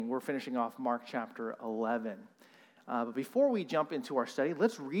we're finishing off Mark chapter 11. But before we jump into our study,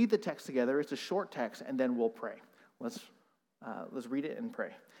 let's read the text together. It's a short text, and then we'll pray. Let's read it and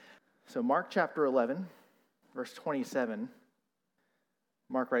pray. So Mark chapter 11, verse 27,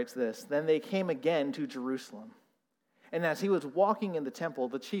 Mark writes this: "Then they came again to Jerusalem. And as he was walking in the temple,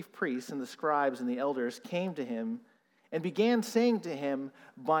 the chief priests and the scribes and the elders came to him and began saying to him,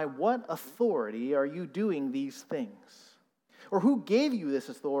 'By what authority are you doing these things? Or who gave you this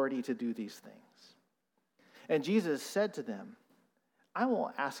authority to do these things?' And Jesus said to them, 'I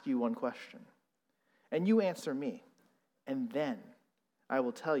will ask you one question, and you answer me, and then I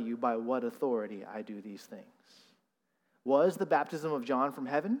will tell you by what authority I do these things. Was the baptism of John from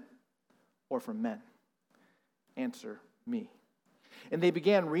heaven or from men? Answer me.' And they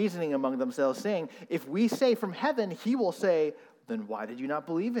began reasoning among themselves, saying, 'If we say from heaven, he will say, then why did you not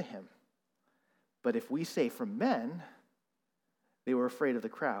believe in him? But if we say from men,' they were afraid of the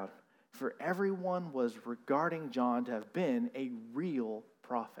crowd, for everyone was regarding John to have been a real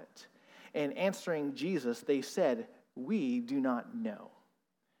prophet. And answering Jesus, they said, 'We do not know.'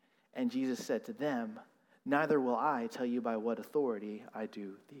 And Jesus said to them, 'Neither will I tell you by what authority I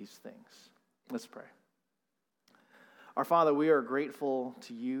do these things.'" Let's pray. Our Father, we are grateful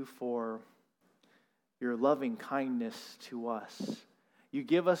to you for your loving kindness to us. You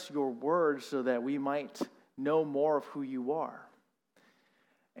give us your word so that we might know more of who you are.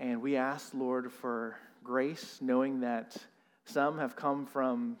 And we ask, Lord, for grace, knowing that some have come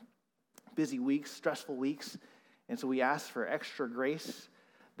from busy weeks, stressful weeks. And so we ask for extra grace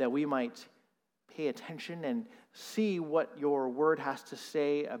that we might pay attention and see what your word has to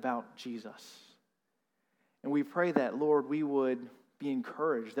say about Jesus. And we pray that, Lord, we would be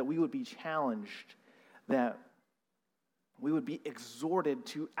encouraged, that we would be challenged, that we would be exhorted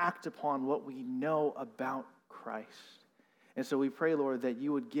to act upon what we know about Christ. And so we pray, Lord, that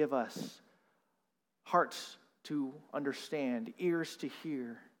you would give us hearts to understand, ears to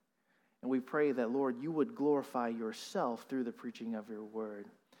hear. And we pray that, Lord, you would glorify yourself through the preaching of your word.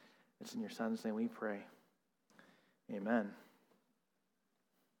 It's in your Son's name we pray. Amen.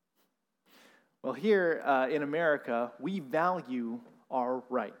 Well, here in America, we value our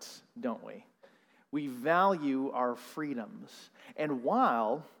rights, don't we? We value our freedoms. And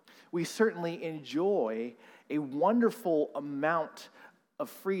while we certainly enjoy a wonderful amount of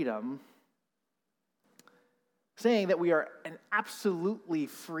freedom, saying that we are an absolutely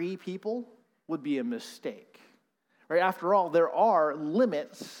free people would be a mistake. Right? After all, there are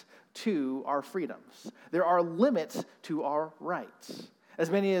limits to our freedoms. There are limits to our rights. As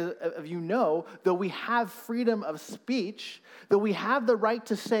many of you know, though we have freedom of speech, though we have the right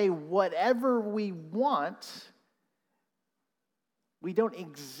to say whatever we want, we don't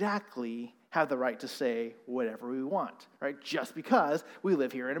exactly have the right to say whatever we want, right? Just because we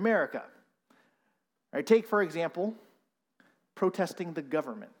live here in America. Right? Take, for example, protesting the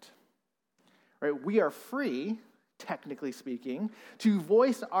government. Right? We are free, technically speaking, to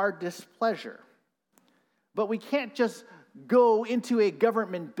voice our displeasure. But we can't just go into a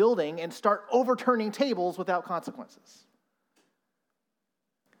government building and start overturning tables without consequences.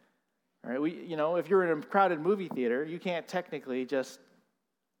 All right, if you're in a crowded movie theater, you can't technically just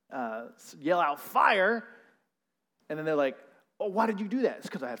yell out "fire," and then they're like, "Oh, why did you do that?" It's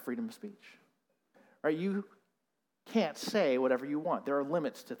because I had freedom of speech. Right? You can't say whatever you want. There are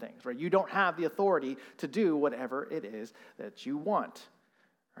limits to things. Right? You don't have the authority to do whatever it is that you want.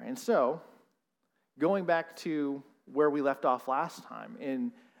 Right? And so, going back to where we left off last time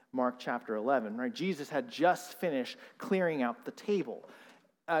in Mark chapter 11, right? Jesus had just finished clearing out the temple,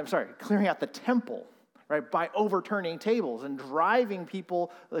 right? By overturning tables and driving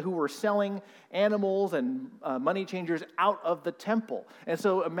people who were selling animals and money changers out of the temple. And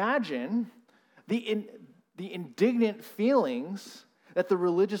so imagine the indignant feelings that the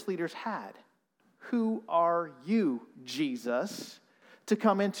religious leaders had. Who are you, Jesus, to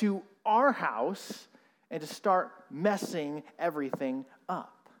come into our house and to start messing everything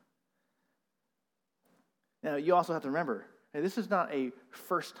up? Now, you also have to remember, this is not a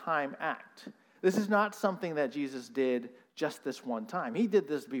first-time act. This is not something that Jesus did just this one time. He did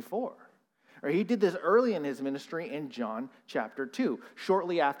this before. Or he did this early in his ministry in John chapter 2,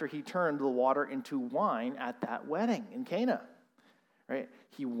 shortly after he turned the water into wine at that wedding in Cana. Right?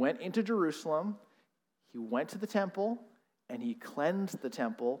 He went into Jerusalem, he went to the temple, and he cleansed the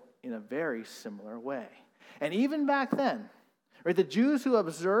temple in a very similar way. And even back then, right, the Jews who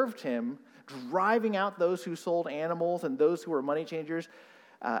observed him driving out those who sold animals and those who were money changers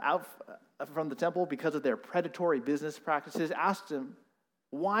out from the temple because of their predatory business practices asked him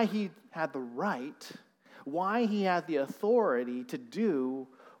why he had the right, why he had the authority to do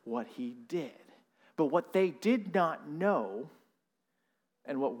what he did. But what they did not know,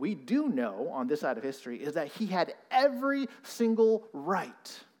 and what we do know on this side of history, is that he had every single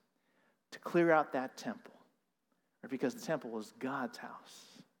right to clear out that temple. Because the temple was God's house.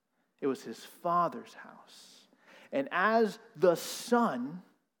 It was his Father's house. And as the Son,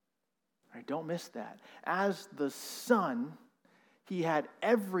 right, don't miss that, as the Son, he had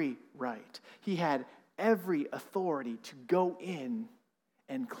every right. He had every authority to go in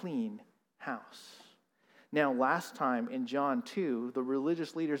and clean house. Now, last time in John 2, the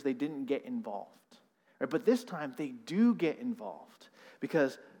religious leaders, they didn't get involved. Right? But this time, they do get involved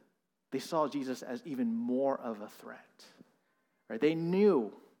because they saw Jesus as even more of a threat. Right? They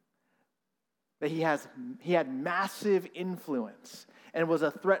knew that he had massive influence and was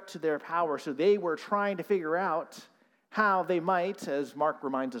a threat to their power. So they were trying to figure out how they might, as Mark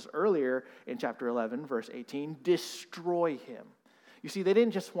reminds us earlier in chapter 11, verse 18, destroy him. You see, they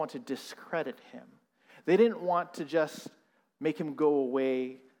didn't just want to discredit him. They didn't want to just make him go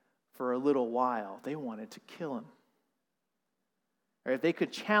away for a little while. They wanted to kill him. Or if they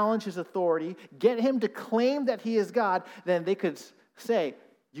could challenge his authority, get him to claim that he is God, then they could say,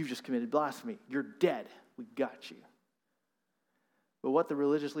 "You've just committed blasphemy. You're dead. We got you." But what the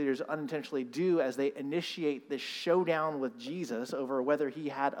religious leaders unintentionally do as they initiate this showdown with Jesus over whether he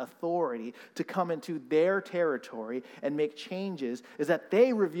had authority to come into their territory and make changes is that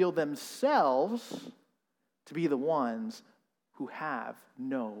they reveal themselves to be the ones who have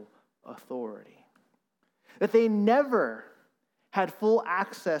no authority. That they never had full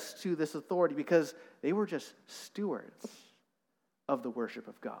access to this authority because they were just stewards of the worship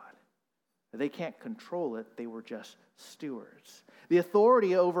of God. They can't control it, they were just stewards. The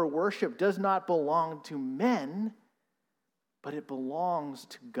authority over worship does not belong to men, but it belongs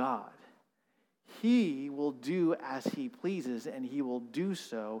to God. He will do as he pleases, and he will do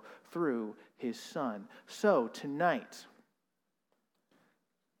so through his Son. So tonight,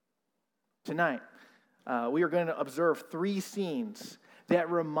 we are going to observe 3 scenes that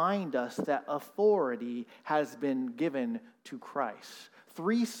remind us that authority has been given to Christ.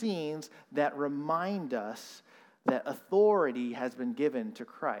 3 scenes that remind us that authority has been given to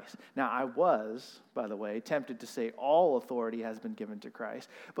Christ. Now, I was, by the way, tempted to say all authority has been given to Christ,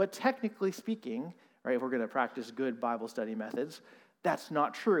 but technically speaking, right, if we're going to practice good Bible study methods, that's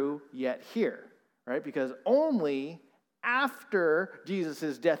not true yet here, right? Because only after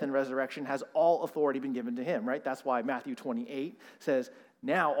Jesus' death and resurrection has all authority been given to him, right? That's why Matthew 28 says,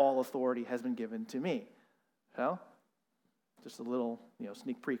 "Now all authority has been given to me." Well, just a little,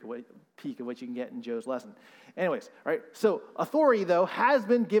 sneak peek of what you can get in Joe's lesson. Anyways, right? So authority, though, has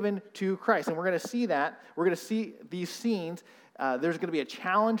been given to Christ, and we're going to see that. We're going to see these scenes. There's going to be a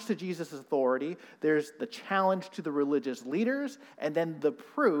challenge to Jesus' authority. There's the challenge to the religious leaders, and then the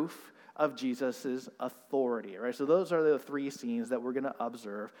proof of Jesus' authority, right? So those are the 3 scenes that we're going to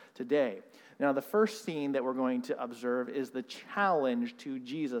observe today. Now, the first scene that we're going to observe is the challenge to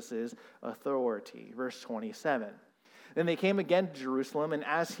Jesus' authority, verse 27. Then they came again to Jerusalem, and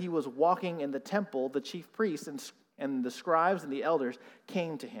as he was walking in the temple, the chief priests and the scribes and the elders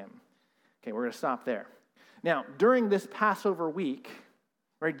came to him. Okay, we're going to stop there. Now, during this Passover week,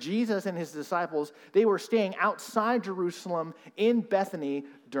 right, Jesus and his disciples, they were staying outside Jerusalem in Bethany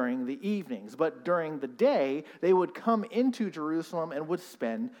during the evenings. But during the day, they would come into Jerusalem and would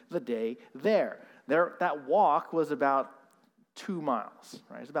spend the day there. That walk was about 2 miles,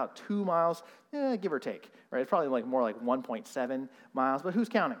 right? It's about 2 miles, give or take, right? It's probably more like 1.7 miles, but who's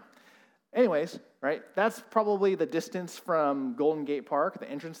counting? Anyways, right, that's probably the distance from Golden Gate Park, the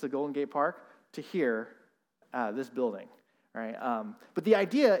entrance to Golden Gate Park, to here, this building, right? But the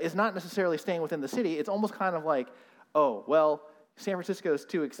idea is not necessarily staying within the city. It's almost kind of like, oh, well, San Francisco is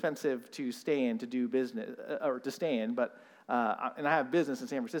too expensive to stay in, to do business, or to stay in, but and I have business in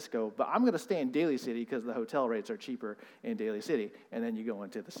San Francisco, but I'm going to stay in Daly City because the hotel rates are cheaper in Daly City, and then you go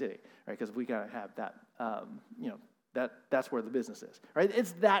into the city, right? Because we got to have that, that's where the business is, right?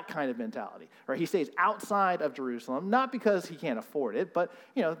 It's that kind of mentality, right? He stays outside of Jerusalem, not because he can't afford it, but,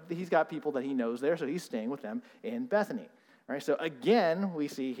 he's got people that he knows there, so he's staying with them in Bethany, right? So again, we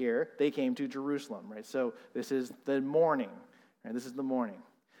see here, they came to Jerusalem, right? So this is the morning, right? This is the morning.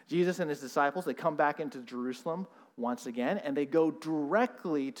 Jesus and his disciples, they come back into Jerusalem once again, and they go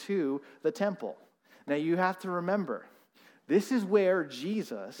directly to the temple. Now, you have to remember, this is where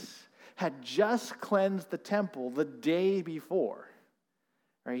Jesus had just cleansed the temple the day before.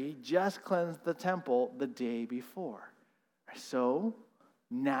 Right? He just cleansed the temple the day before. So,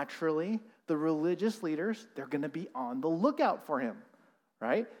 naturally, the religious leaders, they're going to be on the lookout for him,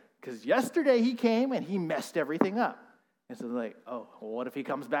 right? Because yesterday he came and he messed everything up. And so they're like, oh, well, what if he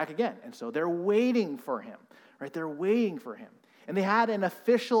comes back again? And so they're waiting for him, right? They're waiting for him. And they had an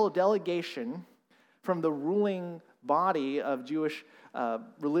official delegation from the ruling body of Jewish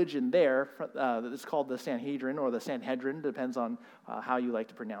religion there. It's called the Sanhedrin or the Sanhedrin, depends on how you like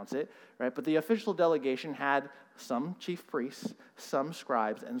to pronounce it, right? But the official delegation had some chief priests, some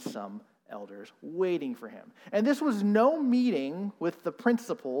scribes, and some elders waiting for him. And this was no meeting with the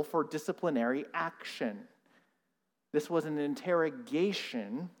principal for disciplinary action. This was an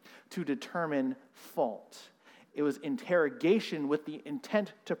interrogation to determine fault. It was interrogation with the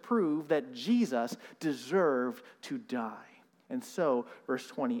intent to prove that Jesus deserved to die. And so, verse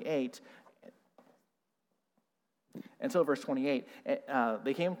 28,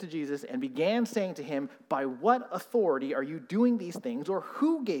 they came to Jesus and began saying to him, by what authority are you doing these things, or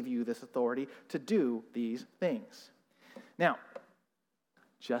who gave you this authority to do these things? Now,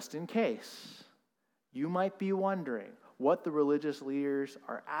 just in case, you might be wondering what the religious leaders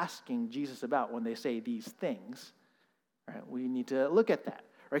are asking Jesus about when they say these things. Right? We need to look at that,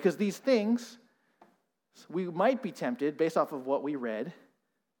 right? Because these things, we might be tempted, based off of what we read,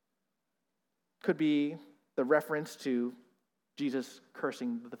 could be the reference to Jesus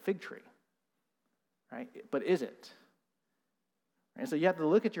cursing the fig tree, right? But is it? And so you have to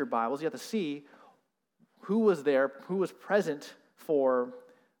look at your Bibles. You have to see who was there, who was present for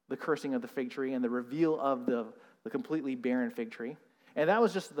the cursing of the fig tree and the reveal of the completely barren fig tree. And that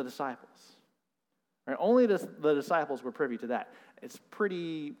was just the disciples. Right? Only the disciples were privy to that. It's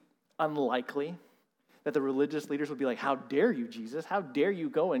pretty unlikely that the religious leaders would be like, how dare you, Jesus? How dare you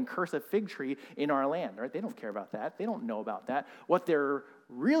go and curse a fig tree in our land? Right? They don't care about that. They don't know about that. What they're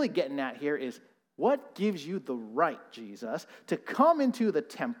really getting at here is, what gives you the right, Jesus, to come into the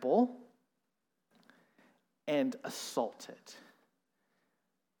temple and assault it?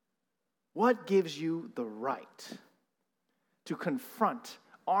 What gives you the right to confront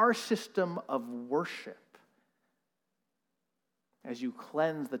our system of worship as you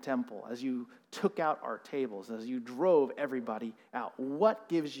cleanse the temple, as you took out our tables, as you drove everybody out? What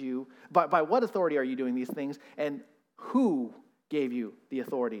gives you, by what authority are you doing these things, and who gave you the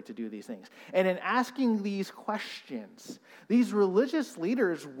authority to do these things? And in asking these questions, these religious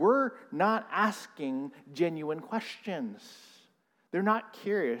leaders were not asking genuine questions. They're not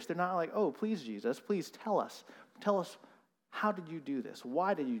curious. They're not like, oh, please, Jesus, please tell us. Tell us, how did you do this?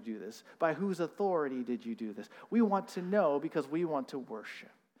 Why did you do this? By whose authority did you do this? We want to know because we want to worship.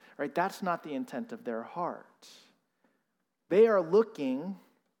 Right? That's not the intent of their heart. They are looking,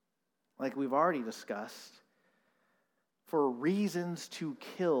 like we've already discussed, for reasons to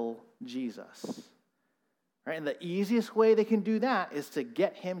kill Jesus. Right? And the easiest way they can do that is to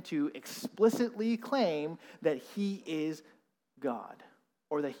get him to explicitly claim that he is God,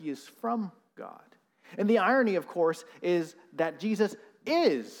 or that he is from God. And the irony, of course, is that Jesus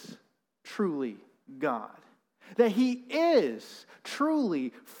is truly God, that he is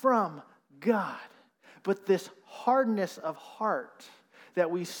truly from God. But this hardness of heart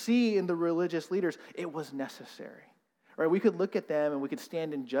that we see in the religious leaders, it was necessary. Right? We could look at them and we could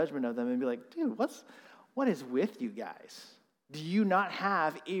stand in judgment of them and be like, dude, what is with you guys? Do you not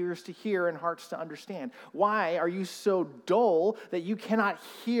have ears to hear and hearts to understand? Why are you so dull that you cannot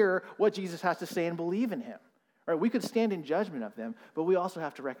hear what Jesus has to say and believe in him? Right? We could stand in judgment of them, but we also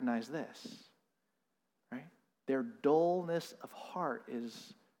have to recognize this. Right? Their dullness of heart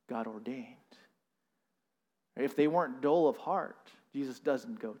is God ordained. If they weren't dull of heart, Jesus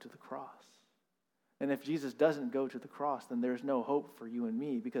doesn't go to the cross. And if Jesus doesn't go to the cross, then there's no hope for you and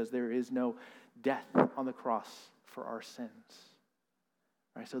me, because there is no death on the cross for our sins.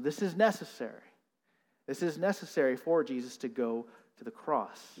 Right? So this is necessary. This is necessary for Jesus to go to the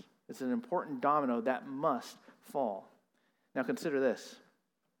cross. It's an important domino that must fall. Now consider this.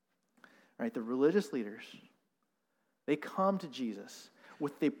 Right? The religious leaders, they come to Jesus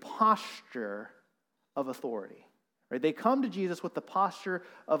with the posture of authority. Right? They come to Jesus with the posture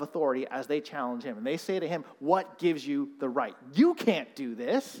of authority as they challenge him. And they say to him, what gives you the right? You can't do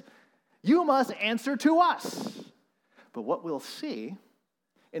this. You must answer to us. But what we'll see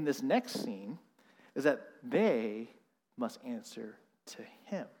in this next scene is that they must answer to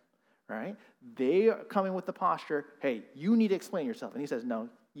him, right? They are coming with the posture, hey, you need to explain yourself. And he says, no,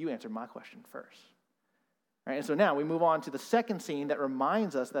 you answer my question first. Right? And so now we move on to the second scene that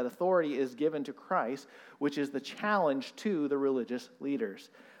reminds us that authority is given to Christ, which is the challenge to the religious leaders.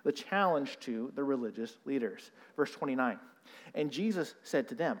 The challenge to the religious leaders. Verse 29. And Jesus said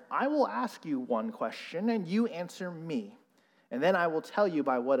to them, I will ask you one question, and you answer me. And then I will tell you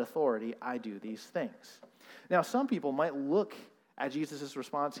by what authority I do these things. Now, some people might look at Jesus'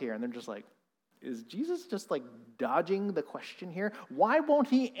 response here, and they're just like, is Jesus just like dodging the question here? Why won't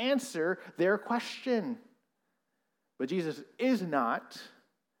he answer their question? But Jesus is not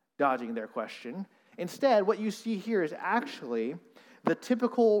dodging their question. Instead, what you see here is actually the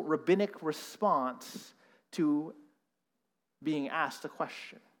typical rabbinic response to being asked a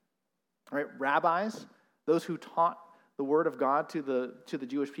question. Right? Rabbis, those who taught the word of God to the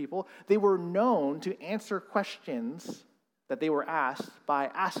Jewish people, they were known to answer questions that they were asked by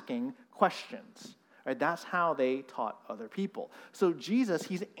asking questions. Right? That's how they taught other people. So Jesus,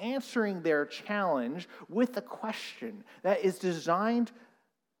 he's answering their challenge with a question that is designed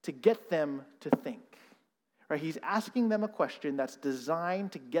to get them to think. Right? He's asking them a question that's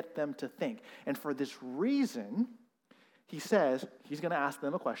designed to get them to think. And for this reason, he says he's going to ask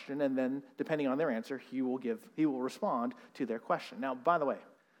them a question, and then depending on their answer, he will respond to their question. Now, by the way,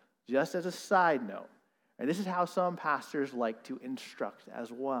 just as a side note, and this is how some pastors like to instruct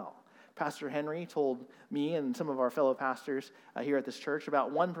as well. Pastor Henry told me and some of our fellow pastors here at this church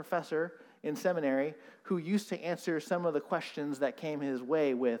about one professor in seminary who used to answer some of the questions that came his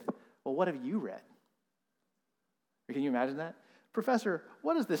way with, well, what have you read? Can you imagine that? Professor,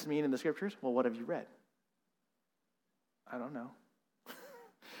 what does this mean in the scriptures? Well, what have you read? I don't know.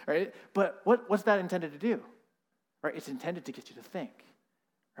 Right? But what's that intended to do? Right? It's intended to get you to think.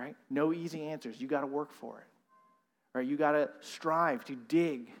 Right? No easy answers. You got to work for it. Right? You got to strive to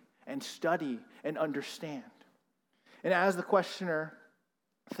dig and study and understand. And as the questioner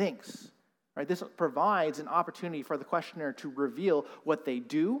thinks, right, this provides an opportunity for the questioner to reveal what they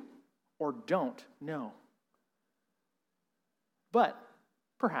do or don't know. But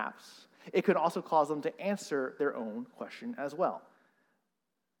perhaps it could also cause them to answer their own question as well.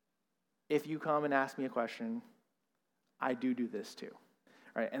 If you come and ask me a question, I do this too.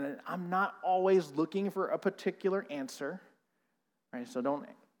 Right? And I'm not always looking for a particular answer. Right? So don't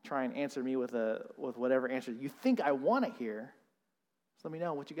try and answer me with whatever answer you think I want to hear. Just let me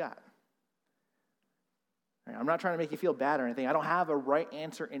know what you got. Right? I'm not trying to make you feel bad or anything. I don't have a right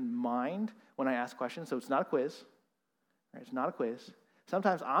answer in mind when I ask questions, so it's not a quiz. Right? It's not a quiz.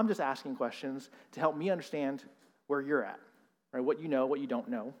 Sometimes I'm just asking questions to help me understand where you're at, right? What you know, what you don't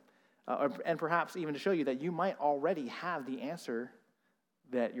know, and perhaps even to show you that you might already have the answer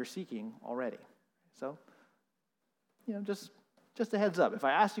that you're seeking already. So, just a heads up. If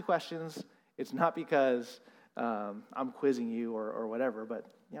I ask you questions, it's not because I'm quizzing you or whatever, but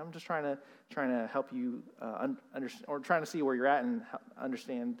I'm just trying to help you understand, or trying to see where you're at and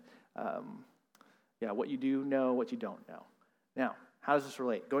understand, what you do know, what you don't know. Now, how does this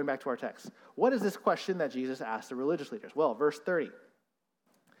relate? Going back to our text. What is this question that Jesus asked the religious leaders? Well, verse 30.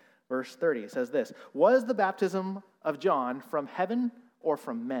 Verse 30 says this: Was the baptism of John from heaven or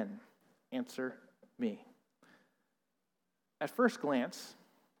from men? Answer me. At first glance,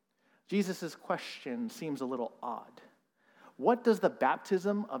 Jesus' question seems a little odd. What does the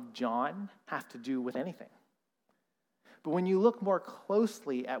baptism of John have to do with anything? But when you look more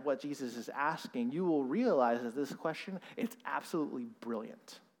closely at what Jesus is asking, you will realize that this question, it's absolutely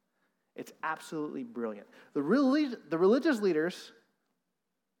brilliant. It's absolutely brilliant. The religious leaders,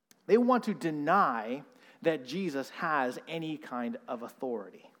 they want to deny that Jesus has any kind of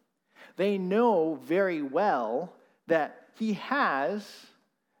authority. They know very well that he has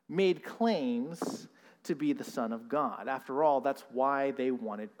made claims to be the Son of God. After all, that's why they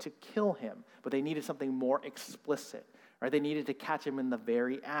wanted to kill him. But they needed something more explicit. Right? They needed to catch him in the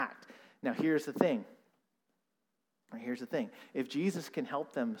very act. Now, here's the thing. If Jesus can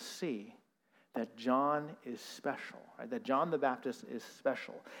help them see that John is special, right? That John the Baptist is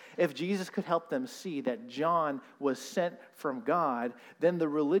special, if Jesus could help them see that John was sent from God, then the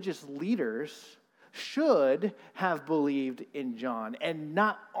religious leaders should have believed in John. And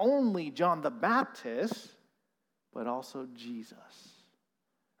not only John the Baptist, but also Jesus.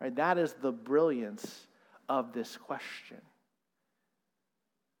 Right? That is the brilliance of this question.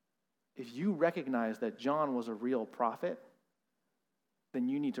 If you recognize that John was a real prophet, then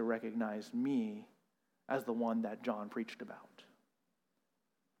you need to recognize me as the one that John preached about.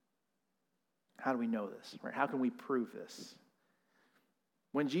 How do we know this? Right? How can we prove this?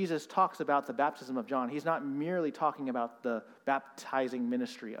 When Jesus talks about the baptism of John, he's not merely talking about the baptizing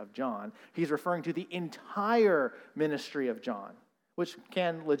ministry of John. He's referring to the entire ministry of John, which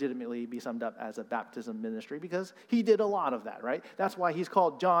can legitimately be summed up as a baptism ministry because he did a lot of that, right? That's why he's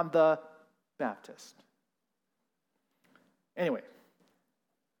called John the Baptist. Anyway,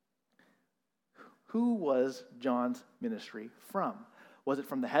 who was John's ministry from? Was it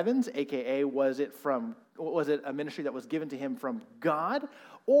from the heavens, aka was it a ministry that was given to him from God,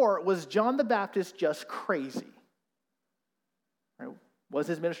 or was John the Baptist just crazy? Right? Was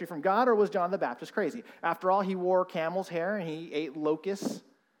his ministry from God, or was John the Baptist crazy? After all, he wore camel's hair and he ate locusts,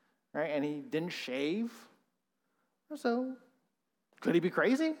 right? And he didn't shave. So, could he be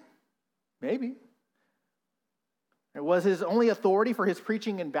crazy? Maybe. Was his only authority for his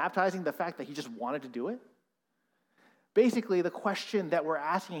preaching and baptizing the fact that he just wanted to do it? Basically, the question that we're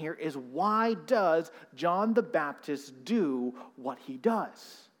asking here is, why does John the Baptist do what he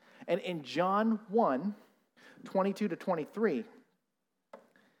does? And in John 1, 22 to 23,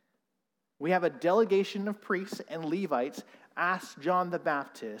 we have a delegation of priests and Levites ask John the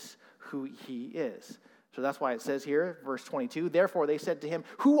Baptist who he is. So that's why it says here, verse 22, therefore they said to him,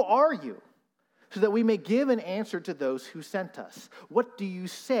 who are you? So that we may give an answer to those who sent us. What do you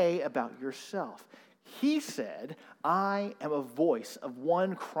say about yourself? He said, I am a voice of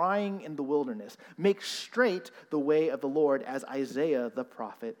one crying in the wilderness. Make straight the way of the Lord, as Isaiah the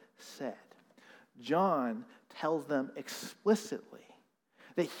prophet said. John tells them explicitly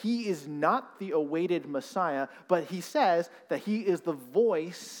that he is not the awaited Messiah, but he says that he is the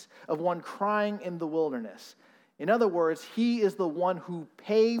voice of one crying in the wilderness. In other words, he is the one who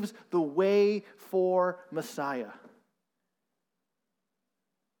paves the way for Messiah.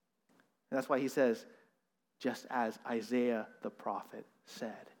 And that's why he says, just as Isaiah the prophet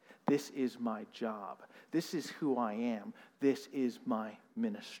said, this is my job. This is who I am. This is my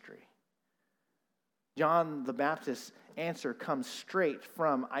ministry. John the Baptist's answer comes straight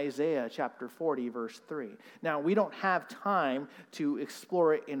from Isaiah chapter 40, verse 3. Now, we don't have time to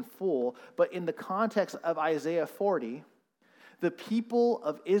explore it in full, but in the context of Isaiah 40, the people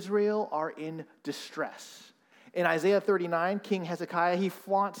of Israel are in distress. In Isaiah 39, King Hezekiah, he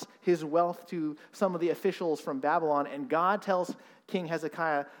flaunts his wealth to some of the officials from Babylon, and God tells King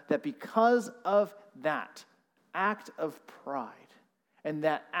Hezekiah that because of that act of pride and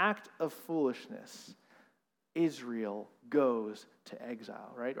that act of foolishness, Israel goes to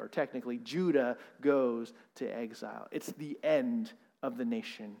exile, right? Or technically, Judah goes to exile. It's the end of the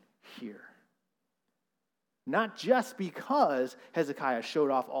nation here. Not just because Hezekiah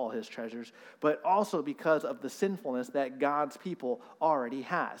showed off all his treasures, but also because of the sinfulness that God's people already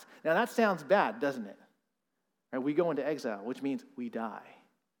has. Now that sounds bad, doesn't it? Right? We go into exile, which means we die.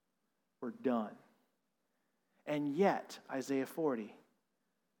 We're done. And yet, Isaiah 40,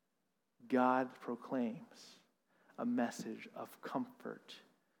 God proclaims a message of comfort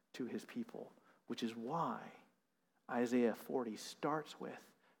to his people, which is why Isaiah 40 starts with,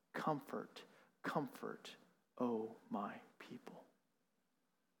 comfort, comfort, O my people.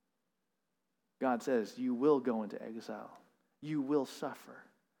 God says, you will go into exile. You will suffer,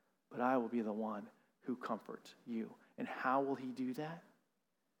 but I will be the one who comforts you. And how will he do that?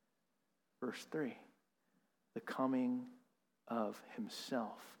 Verse 3, the coming of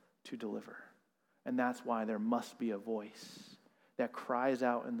himself to deliver. And that's why there must be a voice that cries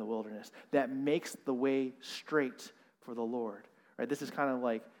out in the wilderness, that makes the way straight for the Lord. Right? This is kind of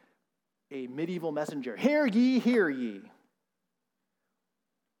like a medieval messenger. Hear ye, hear ye.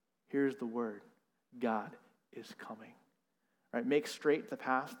 Here's the word. God is coming. Right? Make straight the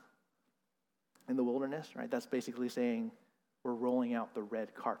path in the wilderness. Right? That's basically saying we're rolling out the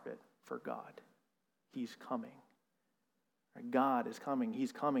red carpet for God. He's coming. Right? God is coming.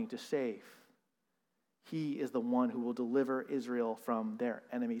 He's coming to save. He is the one who will deliver Israel from their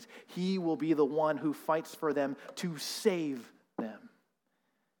enemies. He will be the one who fights for them to save them.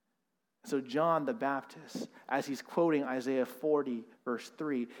 So John the Baptist, as he's quoting Isaiah 40, verse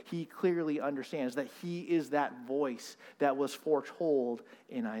 3, he clearly understands that he is that voice that was foretold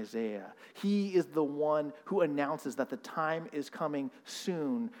in Isaiah. He is the one who announces that the time is coming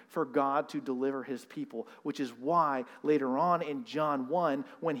soon for God to deliver his people, which is why later on in John 1,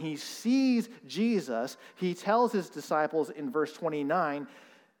 when he sees Jesus, he tells his disciples in verse 29,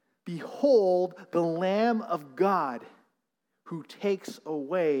 behold, the Lamb of God who takes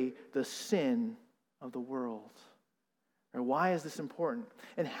away the sin of the world. And why is this important?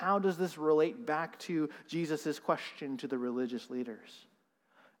 And how does this relate back to Jesus' question to the religious leaders?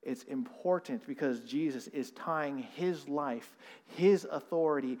 It's important because Jesus is tying his life, his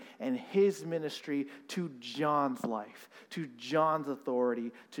authority, and his ministry to John's life, to John's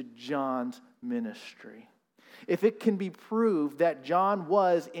authority, to John's ministry. If it can be proved that John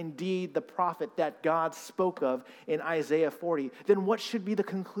was indeed the prophet that God spoke of in Isaiah 40, then what should be the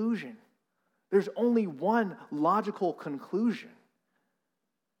conclusion? There's only one logical conclusion.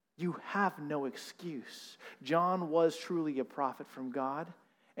 You have no excuse. John was truly a prophet from God,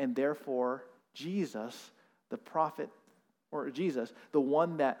 and therefore Jesus, the prophet, or Jesus, the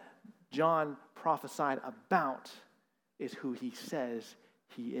one that John prophesied about, is who he says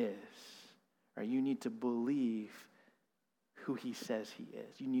he is. Right? You need to believe who he says he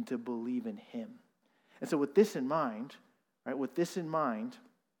is. You need to believe in him. And so with this in mind, right, we're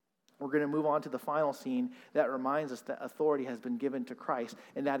going to move on to the final scene that reminds us that authority has been given to Christ,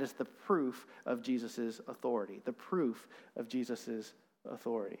 and that is the proof of Jesus' authority. The proof of Jesus'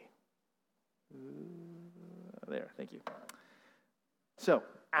 authority. There, thank you. So,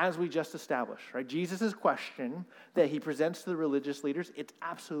 as we just established, right, Jesus' question that he presents to the religious leaders, it's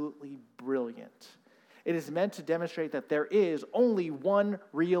absolutely brilliant. It is meant to demonstrate that there is only one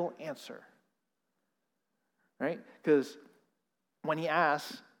real answer, right? Because when he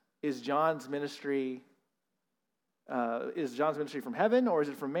asks, is John's ministry from heaven or is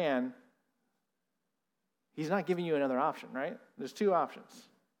it from man? He's not giving you another option, right? There's two options.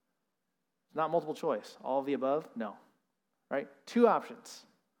 It's not multiple choice. All of the above? No. Right? Two options.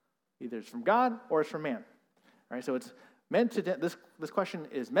 Either it's from God or it's from man. Right? So it's meant to this question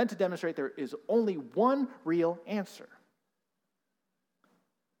is meant to demonstrate there is only one real answer.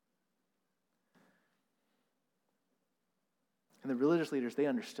 And the religious leaders, they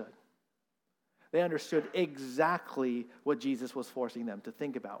understood. They understood exactly what Jesus was forcing them to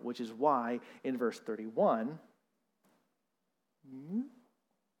think about, which is why in verse 31,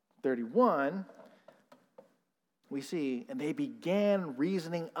 we see, and they began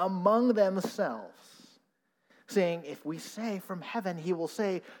reasoning among themselves, saying, if we say from heaven, he will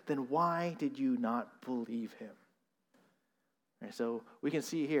say, then why did you not believe him? Right, so we can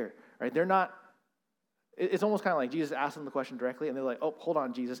see here, right? They're not. It's almost kind of like Jesus asked them the question directly, and they're like, oh, hold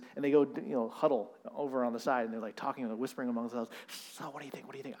on, Jesus. And they go, huddle over on the side, and they're like talking and whispering among themselves. So what do you think?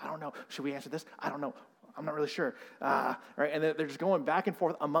 What do you think? I don't know. Should we answer this? I don't know. I'm not really sure. Right? And they're just going back and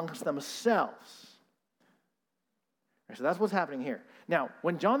forth amongst themselves. Right, so that's what's happening here. Now,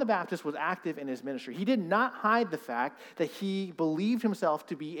 when John the Baptist was active in his ministry, he did not hide the fact that he believed himself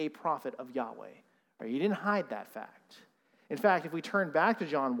to be a prophet of Yahweh. Right? He didn't hide that fact. In fact, if we turn back to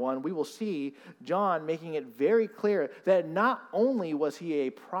John 1, we will see John making it very clear that not only was he a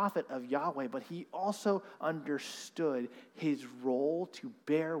prophet of Yahweh, but he also understood his role to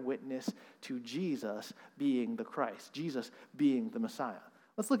bear witness to Jesus being the Christ, Jesus being the Messiah.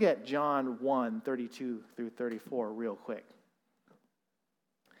 Let's look at John 1, 32 through 34 real quick.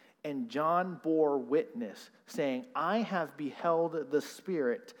 And John bore witness, saying, I have beheld the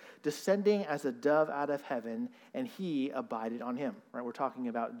Spirit descending as a dove out of heaven, and he abided on him. Right? We're talking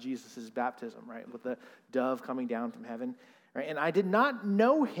about Jesus' baptism, right? With the dove coming down from heaven. Right? And I did not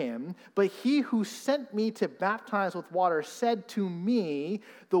know him, but he who sent me to baptize with water said to me,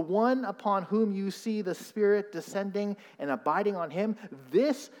 the one upon whom you see the Spirit descending and abiding on him,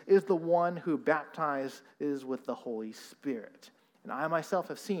 this is the one who baptizes with the Holy Spirit. And I myself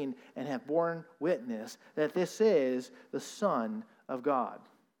have seen and have borne witness that this is the Son of God.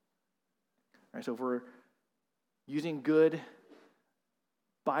 All right, so if we're using good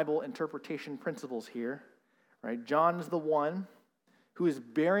Bible interpretation principles here, right? John is the one who is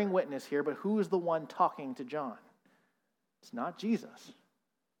bearing witness here, but who is the one talking to John? It's not Jesus,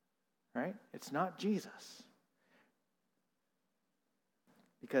 right? It's not Jesus.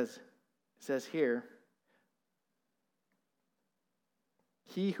 Because it says here,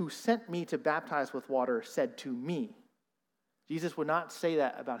 he who sent me to baptize with water said to me. Jesus would not say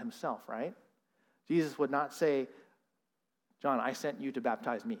that about himself, right? Jesus would not say, John, I sent you to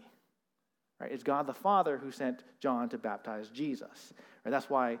baptize me. Right? It's God the Father who sent John to baptize Jesus. Right? That's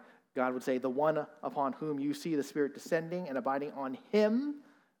why God would say, the one upon whom you see the Spirit descending and abiding on him,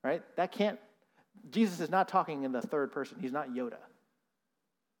 right? Jesus is not talking in the third person. He's not Yoda.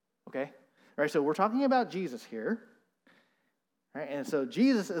 Okay? All right, so we're talking about Jesus here. Right? And so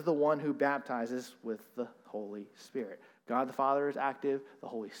Jesus is the one who baptizes with the Holy Spirit. God the Father is active, the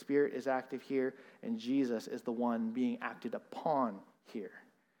Holy Spirit is active here, and Jesus is the one being acted upon here.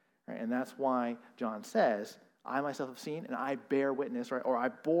 Right? And that's why John says, I myself have seen and I bear witness, right? Or I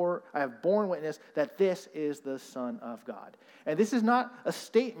have borne witness that this is the Son of God. And this is not a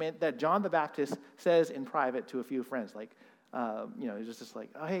statement that John the Baptist says in private to a few friends. Like, he's just like,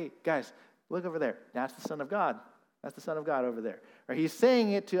 oh, hey, guys, look over there. That's the Son of God. That's the Son of God over there. Right? He's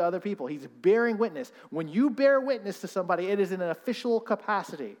saying it to other people. He's bearing witness. When you bear witness to somebody, it is in an official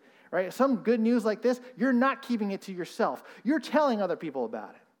capacity. Right? Some good news like this, you're not keeping it to yourself. You're telling other people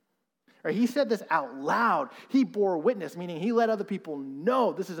about it. Right? He said this out loud. He bore witness, meaning he let other people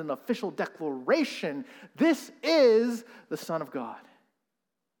know this is an official declaration. This is the Son of God.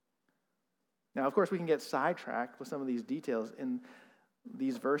 Now, of course, we can get sidetracked with some of these details in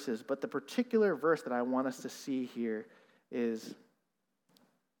these verses, but the particular verse that I want us to see here is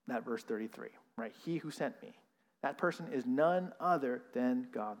that verse 33, right? He who sent me. That person is none other than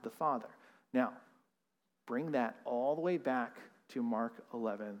God the Father. Now, bring that all the way back to Mark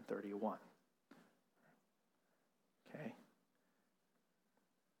 11:31. Okay?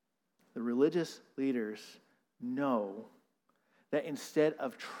 The religious leaders know that instead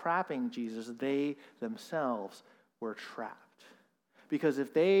of trapping Jesus, they themselves were trapped. Because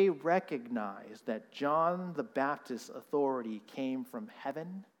if they recognized that John the Baptist's authority came from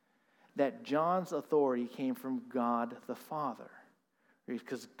heaven, that John's authority came from God the Father.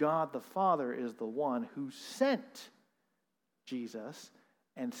 Because God the Father is the one who sent Jesus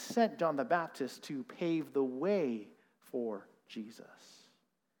and sent John the Baptist to pave the way for Jesus.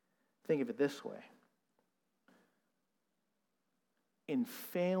 Think of it this way. In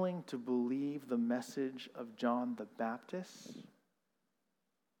failing to believe the message of John the Baptist,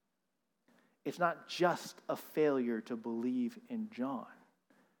 it's not just a failure to believe in John.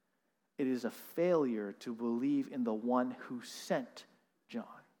 It is a failure to believe in the one who sent John.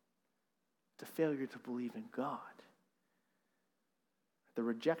 It's a failure to believe in God. The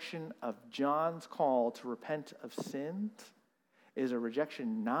rejection of John's call to repent of sins is a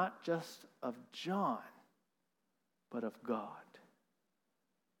rejection not just of John, but of God.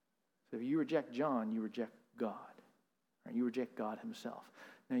 So if you reject John, you reject God. Right? You reject God himself.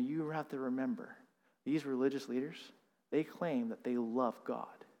 Now you have to remember, these religious leaders, they claim that they love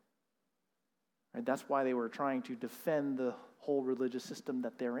God. Right? That's why they were trying to defend the whole religious system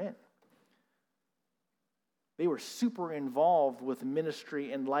that they're in. They were super involved with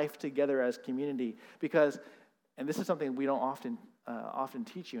ministry and life together as community because, and this is something we don't often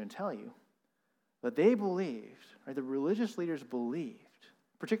teach you and tell you, but they believed, right, the religious leaders believed,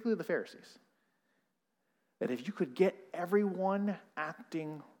 particularly the Pharisees, that if you could get everyone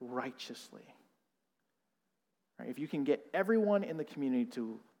acting righteously, right, if you can get everyone in the community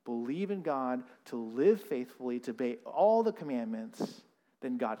to believe in God, to live faithfully, to obey all the commandments,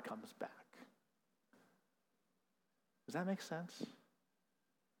 then God comes back. Does that make sense?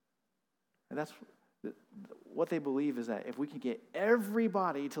 And that's what they believe, is that if we can get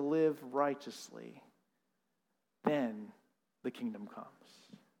everybody to live righteously, then the kingdom comes.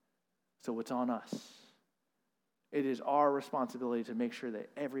 So it's on us. It is our responsibility to make sure that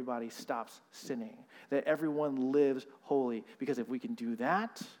everybody stops sinning, that everyone lives holy, because if we can do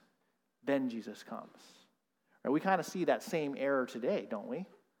that, then Jesus comes. Right? We kind of see that same error today, don't we?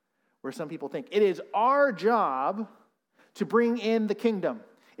 Where some people think it is our job to bring in the kingdom.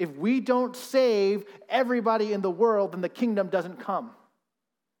 If we don't save everybody in the world, then the kingdom doesn't come.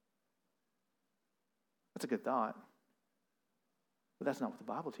 That's a good thought. But that's not what the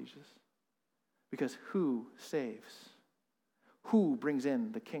Bible teaches. Because who saves? Who brings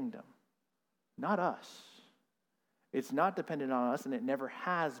in the kingdom? Not us. It's not dependent on us, and it never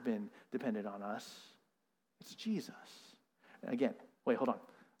has been dependent on us. It's Jesus. And again, wait, hold on.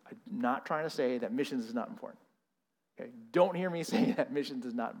 I'm not trying to say that missions is not important. Okay? Don't hear me say that missions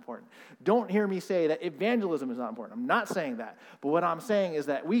is not important. Don't hear me say that evangelism is not important. I'm not saying that. But what I'm saying is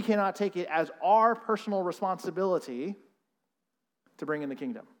that we cannot take it as our personal responsibility to bring in the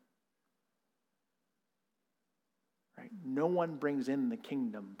kingdom. Right? No one brings in the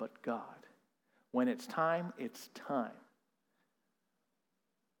kingdom but God. When it's time, it's time.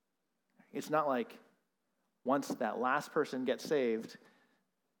 It's not like once that last person gets saved, it's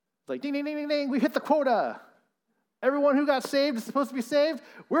like ding, ding, ding, ding, ding, we hit the quota. Everyone who got saved is supposed to be saved.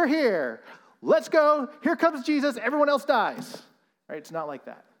 We're here. Let's go. Here comes Jesus. Everyone else dies. Right? It's not like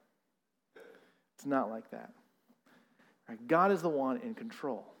that. It's not like that. Right? God is the one in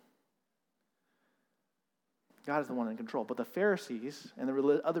control. God is the one in control. But the Pharisees and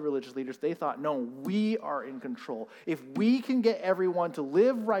the other religious leaders, they thought, no, we are in control. If we can get everyone to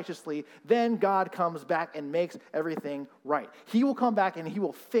live righteously, then God comes back and makes everything right. He will come back and he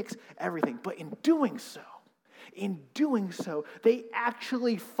will fix everything. But in doing so, they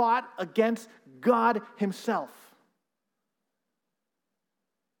actually fought against God himself.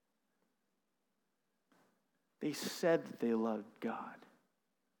 They said that they loved God.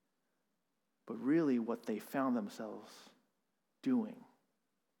 But really what they found themselves doing,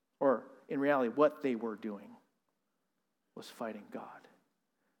 or in reality what they were doing, was fighting God.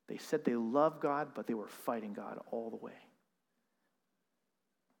 They said they loved God, but they were fighting God all the way.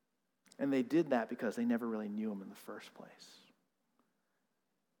 And they did that because they never really knew him in the first place.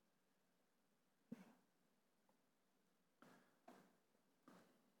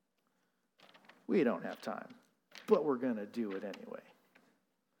 We don't have time, but we're going to do it anyway.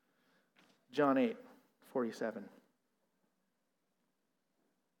 John 8:47.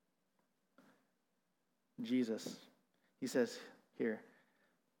 Jesus, he says here,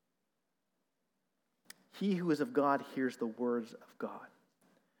 he who is of God hears the words of God.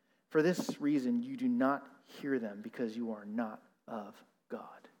 For this reason, you do not hear them, because you are not of God.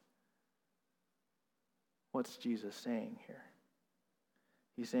 What's Jesus saying here?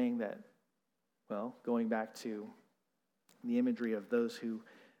 He's saying that, well, going back to the imagery of those who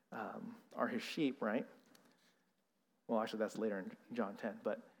are his sheep, right? Well, actually, that's later in John 10.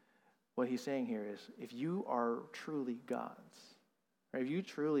 But what he's saying here is, if you are truly God's, right, if you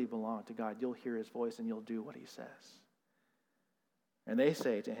truly belong to God, you'll hear his voice and you'll do what he says. And they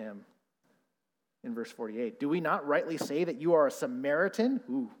say to him, in verse 48, do we not rightly say that you are a Samaritan?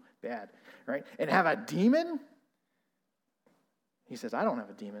 Ooh, bad, right? And have a demon? He says, I don't have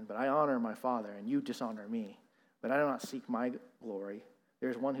a demon, but I honor my Father, and you dishonor me. But I do not seek my glory. There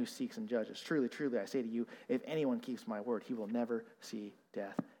is one who seeks and judges. Truly, truly, I say to you, if anyone keeps my word, he will never see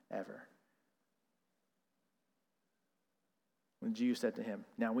death ever. When the Jews said to him,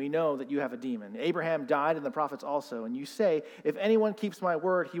 now we know that you have a demon. Abraham died and the prophets also. And you say, if anyone keeps my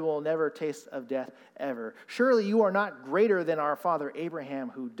word, he will never taste of death ever. Surely you are not greater than our father Abraham,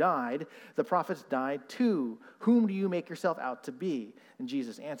 who died. The prophets died too. Whom do you make yourself out to be? And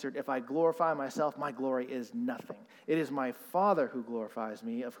Jesus answered, if I glorify myself, my glory is nothing. It is my Father who glorifies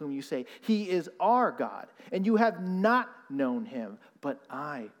me, of whom you say, he is our God. And you have not known him, but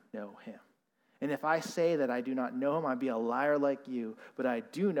I know him. And if I say that I do not know him, I'd be a liar like you, but I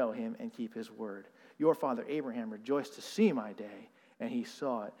do know him and keep his word. Your father Abraham rejoiced to see my day, and he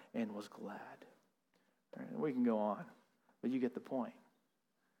saw it and was glad. All right, we can go on, but you get the point.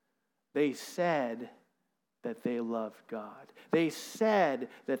 They said that they loved God. They said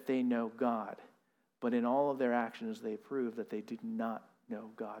that they know God, but in all of their actions, they proved that they did not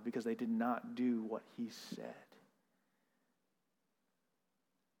know God because they did not do what he said.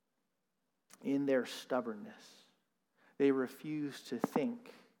 In their stubbornness, they refused to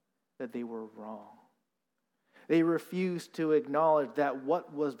think that they were wrong. They refused to acknowledge that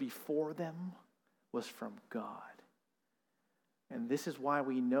what was before them was from God. And this is why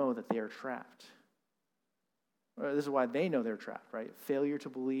we know that they are trapped. Or this is why they know they're trapped, right? Failure to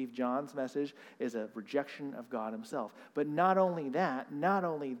believe John's message is a rejection of God himself. But not only that,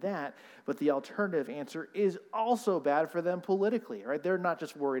 but the alternative answer is also bad for them politically, right? They're not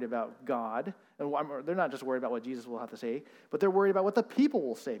just worried about God, and they're not just worried about what Jesus will have to say, but they're worried about what the people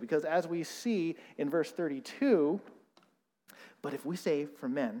will say. Because as we see in verse 32, but if we say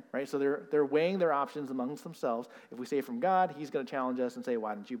from men, right? So they're weighing their options amongst themselves. If we say from God, he's going to challenge us and say,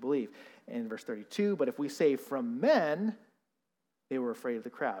 why didn't you believe? And in verse 32, but if we say from men, they were afraid of the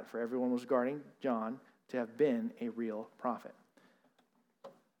crowd, for everyone was regarding John to have been a real prophet.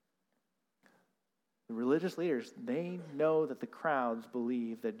 The religious leaders, they know that the crowds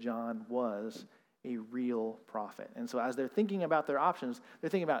believe that John was a real prophet. And so as they're thinking about their options,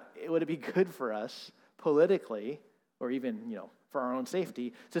 they're thinking about, would it be good for us politically, or even, for our own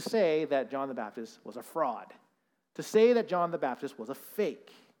safety, to say that John the Baptist was a fraud, to say that John the Baptist was a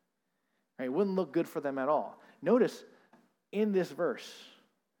fake. Right? It wouldn't look good for them at all. Notice, in this verse,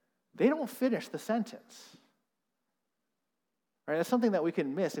 they don't finish the sentence. Right? That's something that we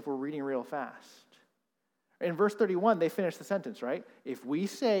can miss if we're reading real fast. In verse 31, they finish the sentence, right? If we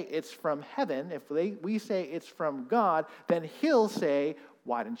say it's from heaven, if we say it's from God, then he'll say,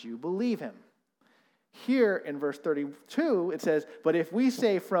 why didn't you believe him? Here in verse 32, it says, but if we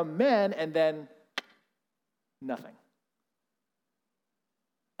say from men, and then nothing.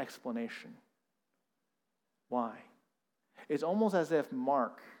 Explanation. Why? It's almost as if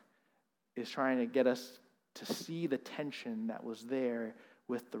Mark is trying to get us to see the tension that was there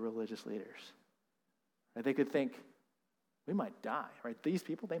with the religious leaders. Right? They could think, we might die, right? These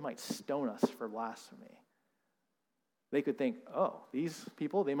people, they might stone us for blasphemy. They could think, oh, these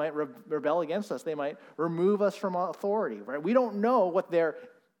people, they might rebel against us. They might remove us from authority, right? We don't know what their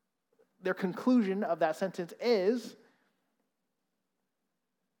conclusion of that sentence is.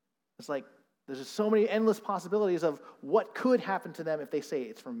 It's like there's just so many endless possibilities of what could happen to them if they say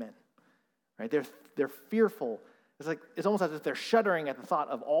it's from men, right? They're fearful. It's almost as if they're shuddering at the thought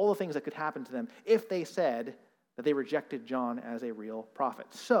of all the things that could happen to them if they said that they rejected John as a real prophet.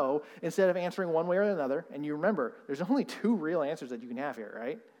 So instead of answering one way or another, and you remember, there's only two real answers that you can have here,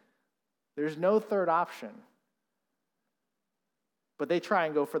 right? There's no third option. But they try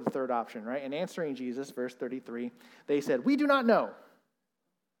and go for the third option, right? And answering Jesus, verse 33, they said, we do not know.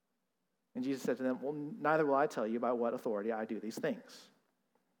 And Jesus said to them, well, neither will I tell you by what authority I do these things.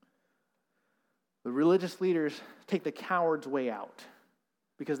 The religious leaders take the coward's way out,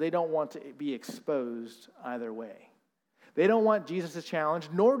 because they don't want to be exposed either way. They don't want Jesus' challenge,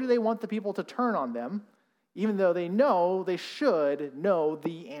 nor do they want the people to turn on them, even though they know they should know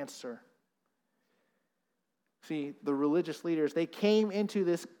the answer. See, the religious leaders, they came into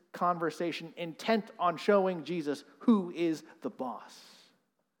this conversation intent on showing Jesus who is the boss.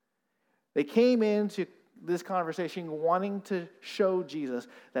 They came into this conversation wanting to show Jesus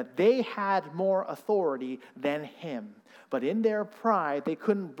that they had more authority than him. But in their pride, they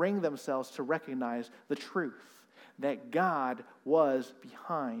couldn't bring themselves to recognize the truth that God was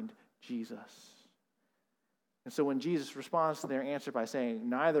behind Jesus. And so when Jesus responds to their answer by saying,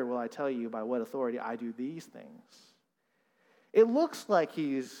 "Neither will I tell you by what authority I do these things," it looks like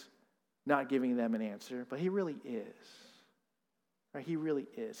he's not giving them an answer, but he really is. Right? He really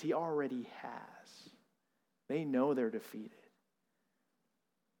is. He already has. They know they're defeated.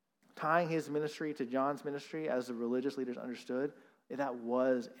 Tying his ministry to John's ministry, as the religious leaders understood, that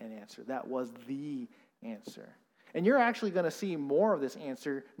was an answer. That was the answer. And you're actually going to see more of this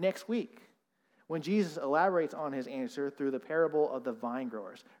answer next week when Jesus elaborates on his answer through the parable of the vine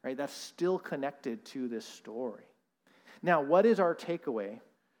growers. Right? That's still connected to this story. Now, what is our takeaway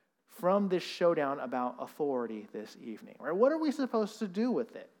from this showdown about authority this evening? Right? What are we supposed to do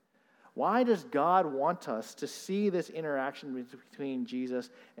with it? Why does God want us to see this interaction between Jesus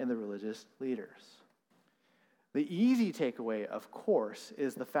and the religious leaders? The easy takeaway, of course,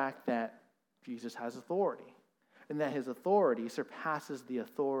 is the fact that Jesus has authority, and that his authority surpasses the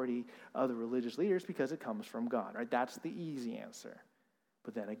authority of the religious leaders because it comes from God. Right? That's the easy answer.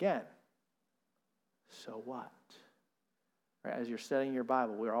 But then again, so what? Right? As you're studying your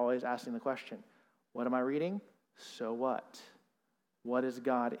Bible, we're always asking the question, what am I reading? So what? What is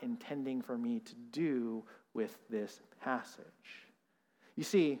God intending for me to do with this passage? You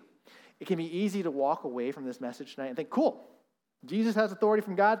see, it can be easy to walk away from this message tonight and think, cool, Jesus has authority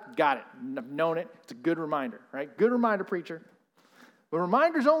from God. Got it. I've known it. It's a good reminder, right? Good reminder, preacher. But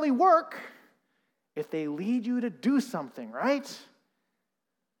reminders only work if they lead you to do something, right?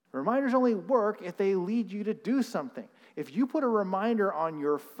 Reminders only work if they lead you to do something. If you put a reminder on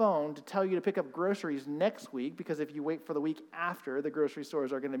your phone to tell you to pick up groceries next week, because if you wait for the week after, the grocery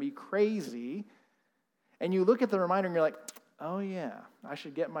stores are going to be crazy, and you look at the reminder and you're like, oh yeah, I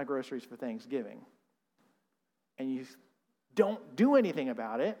should get my groceries for Thanksgiving, and you don't do anything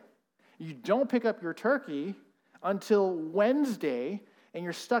about it, you don't pick up your turkey until Wednesday, and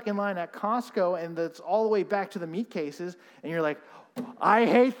you're stuck in line at Costco, and it's all the way back to the meat cases, and you're like, I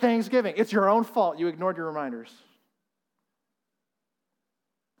hate Thanksgiving. It's your own fault. You ignored your reminders.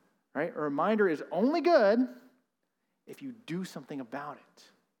 Right? A reminder is only good if you do something about it.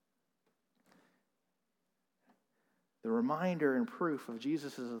 The reminder and proof of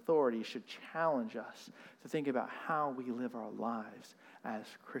Jesus' authority should challenge us to think about how we live our lives as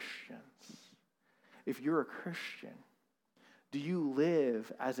Christians. If you're a Christian, do you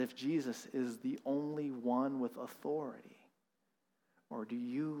live as if Jesus is the only one with authority? Or do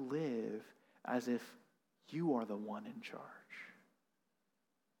you live as if you are the one in charge?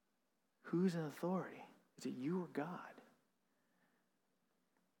 Who's in authority? Is it you or God?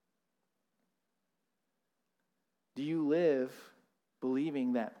 Do you live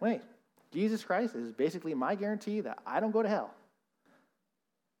believing that, wait, Jesus Christ is basically my guarantee that I don't go to hell,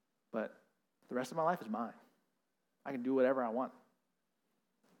 but the rest of my life is mine. I can do whatever I want.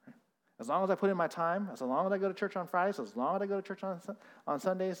 As long as I put in my time, as long as I go to church on Fridays, as long as I go to church on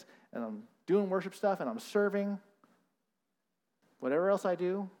Sundays, and I'm doing worship stuff, and I'm serving, whatever else I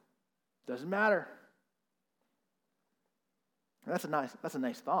do, doesn't matter. That's a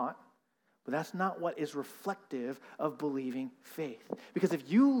nice thought, but that's not what is reflective of believing faith. Because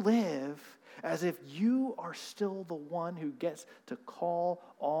if you live as if you are still the one who gets to call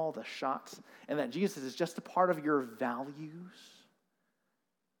all the shots, and that Jesus is just a part of your values,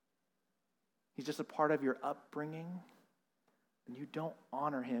 he's just a part of your upbringing, then you don't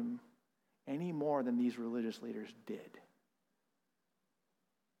honor him any more than these religious leaders did.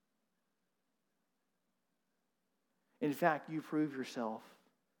 In fact, you prove yourself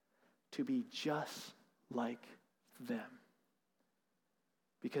to be just like them.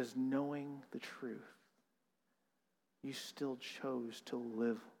 Because knowing the truth, you still chose to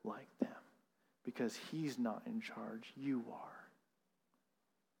live like them. Because he's not in charge, you are.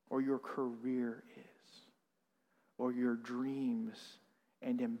 Or your career is. Or your dreams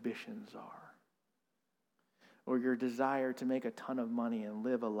and ambitions are. Or your desire to make a ton of money and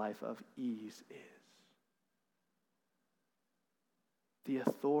live a life of ease is. The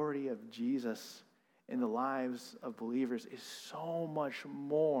authority of Jesus in the lives of believers is so much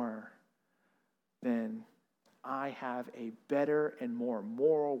more than I have a better and more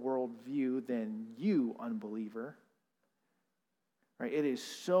moral worldview than you, unbeliever. Right? It is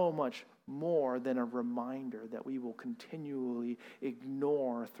so much more than a reminder that we will continually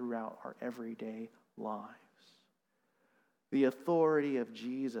ignore throughout our everyday lives. The authority of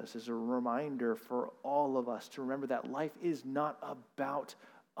Jesus is a reminder for all of us to remember that life is not about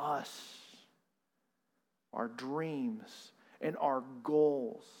us, our dreams, and our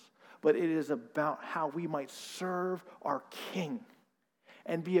goals, but it is about how we might serve our King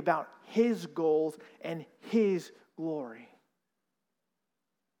and be about his goals and his glory.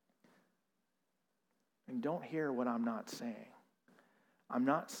 And don't hear what I'm not saying. I'm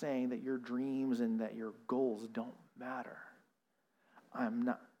not saying that your dreams and that your goals don't matter.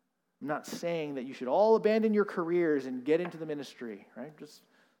 I'm not saying that you should all abandon your careers and get into the ministry, right? Just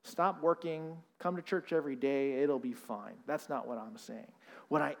stop working, come to church every day, it'll be fine. That's not what I'm saying.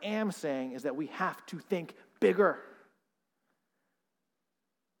 What I am saying is that we have to think bigger.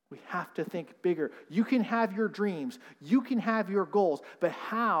 We have to think bigger. You can have your dreams, you can have your goals, but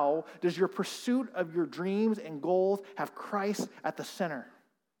how does your pursuit of your dreams and goals have Christ at the center?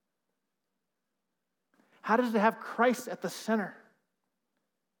 How does it have Christ at the center?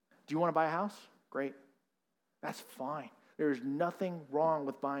 Do you want to buy a house? Great. That's fine. There is nothing wrong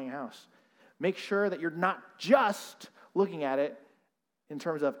with buying a house. Make sure that you're not just looking at it in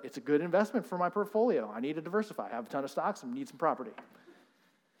terms of, it's a good investment for my portfolio. I need to diversify. I have a ton of stocks and need some property.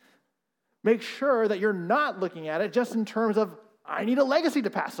 Make sure that you're not looking at it just in terms of, I need a legacy to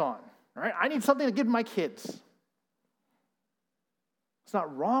pass on. Right? I need something to give my kids. It's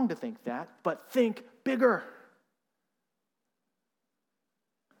not wrong to think that, but think bigger.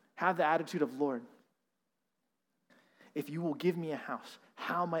 Have the attitude of, Lord, if you will give me a house,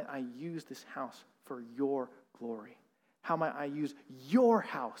 how might I use this house for your glory? How might I use your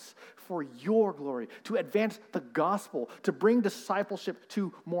house for your glory, to advance the gospel, to bring discipleship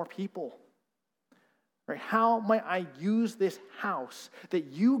to more people? Right? How might I use this house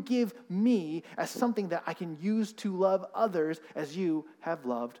that you give me as something that I can use to love others as you have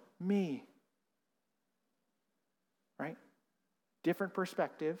loved me? Right? Different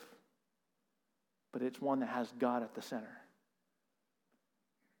perspective, but it's one that has God at the center.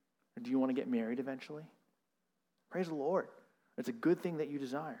 Do you want to get married eventually? Praise the Lord. It's a good thing that you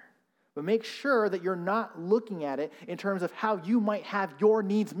desire. But make sure that you're not looking at it in terms of how you might have your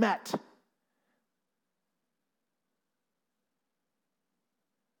needs met.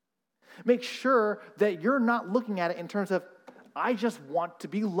 Make sure that you're not looking at it in terms of, I just want to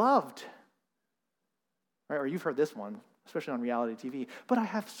be loved. Right? Or you've heard this one, especially on reality TV, but I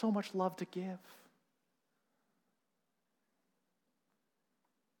have so much love to give.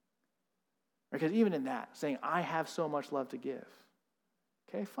 Because even in that, saying, I have so much love to give.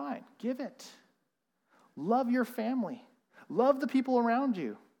 Okay, fine, give it. Love your family. Love the people around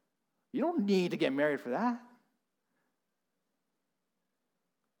you. You don't need to get married for that.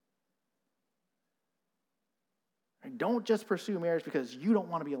 Right? Don't just pursue marriage because you don't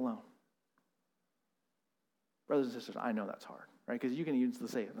want to be alone. Brothers and sisters, I know that's hard, right? Because you can use the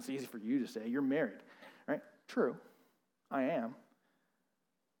say, it's easy for you to say, you're married, right? True, I am.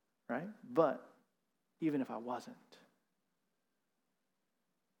 Right? But even if I wasn't.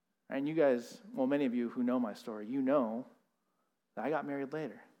 And you guys, well, many of you who know my story, you know that I got married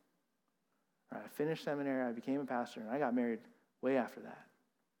later. Right? I finished seminary, I became a pastor, and I got married way after that.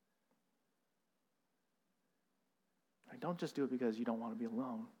 Right? Don't just do it because you don't want to be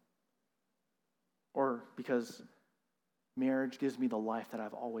alone. Or because marriage gives me the life that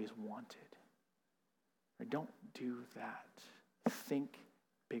I've always wanted. Right? Don't do that. Think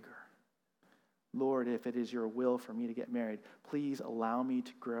bigger. Lord, if it is your will for me to get married, please allow me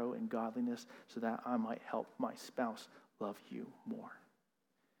to grow in godliness so that I might help my spouse love you more.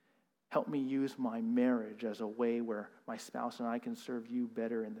 Help me use my marriage as a way where my spouse and I can serve you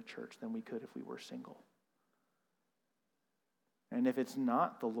better in the church than we could if we were single. And if it's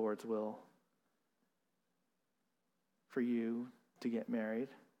not the Lord's will for you to get married,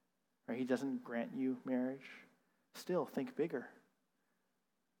 or he doesn't grant you marriage, still think bigger.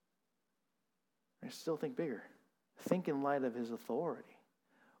 Still think bigger. Think in light of his authority.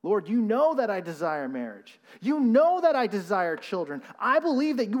 Lord, you know that I desire marriage. You know that I desire children. I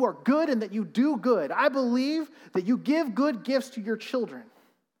believe that you are good and that you do good. I believe that you give good gifts to your children.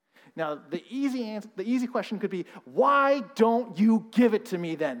 Now, the easy question could be, why don't you give it to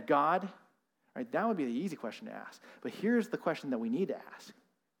me then, God? Right, that would be the easy question to ask. But here's the question that we need to ask.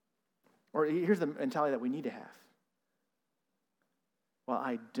 Or here's the mentality that we need to have. Well,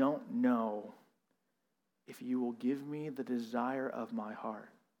 I don't know if you will give me the desire of my heart.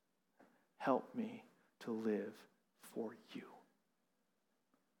 Help me to live for you.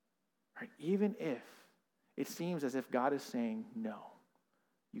 Right? Even if it seems as if God is saying, no,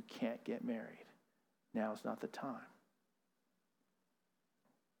 you can't get married. Now's not the time.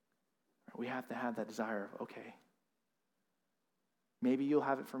 Right? We have to have that desire of, okay, Maybe you'll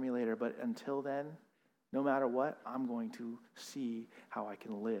have it for me later, but until then, no matter what, I'm going to see how I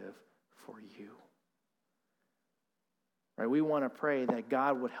can live for you. Right? We want to pray that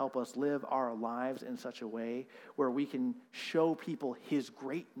God would help us live our lives in such a way where we can show people his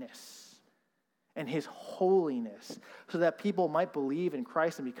greatness and his holiness so that people might believe in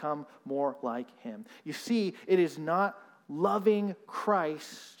Christ and become more like him. You see, it is not loving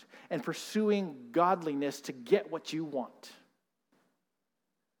Christ and pursuing godliness to get what you want.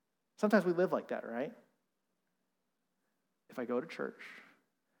 Sometimes we live like that, right? If I go to church,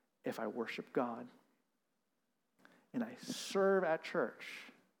 if I worship God, and I serve at church,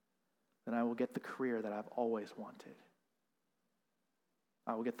 then I will get the career that I've always wanted.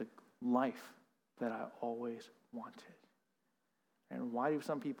 I will get the life that I always wanted. And why do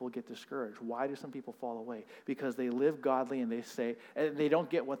some people get discouraged? Why do some people fall away? Because they live godly and they don't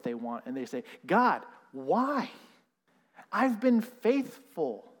get what they want, and they say, God, why? I've been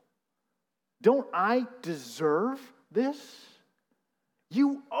faithful. Don't I deserve this?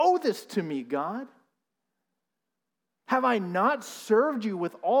 You owe this to me, God. Have I not served you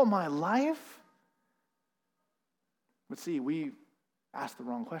with all my life? But see, we asked the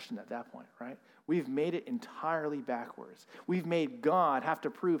wrong question at that point, right? We've made it entirely backwards. We've made God have to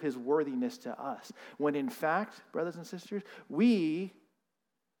prove his worthiness to us, when in fact, brothers and sisters, we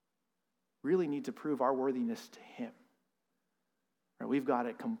really need to prove our worthiness to him. Right? We've got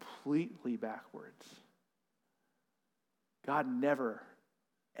it completely backwards. God never,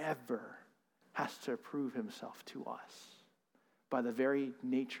 ever has to prove himself to us by the very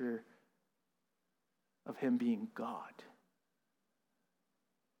nature of him being God.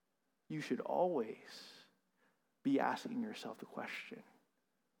 You should always be asking yourself the question,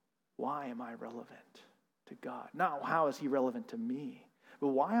 why am I relevant to God? Not how is he relevant to me, but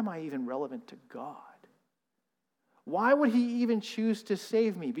why am I even relevant to God? Why would he even choose to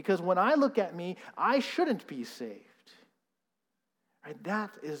save me? Because when I look at me, I shouldn't be saved. Right? That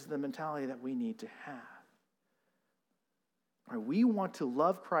is the mentality that we need to have. Right? We want to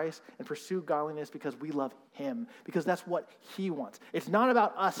love Christ and pursue godliness because we love him, because that's what he wants. It's not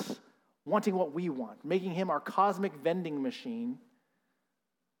about us wanting what we want, making him our cosmic vending machine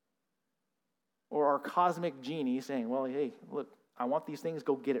or our cosmic genie saying, well, hey, look, I want these things,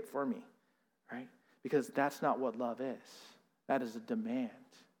 go get it for me, right? Because that's not what love is. That is a demand.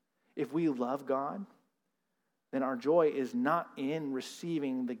 If we love God, then our joy is not in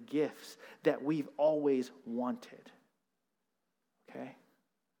receiving the gifts that we've always wanted. Okay?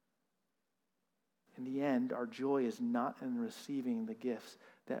 In the end, our joy is not in receiving the gifts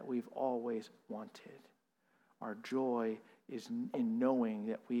that we've always wanted. Our joy is in knowing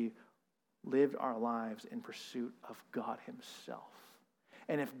that we lived our lives in pursuit of God himself.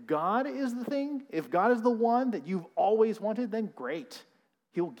 And if God is the thing, if God is the one that you've always wanted, then great.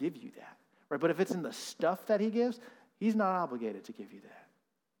 He'll give you that. Right? But if it's in the stuff that he gives, he's not obligated to give you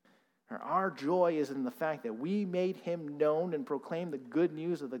that. Our joy is in the fact that we made him known and proclaimed the good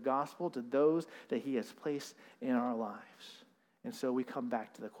news of the gospel to those that he has placed in our lives. And so we come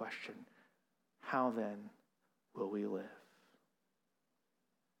back to the question, how then will we live?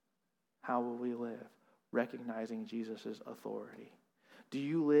 How will we live? Recognizing Jesus' authority. Do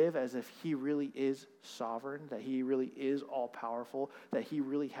you live as if he really is sovereign, that he really is all-powerful, that he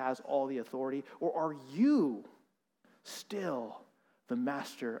really has all the authority? Or are you still the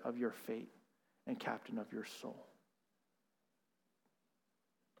master of your fate and captain of your soul?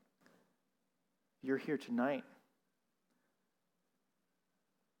 You're here tonight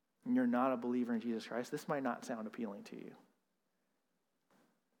and you're not a believer in Jesus Christ. This might not sound appealing to you.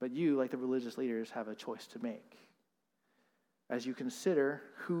 But you, like the religious leaders, have a choice to make. As you consider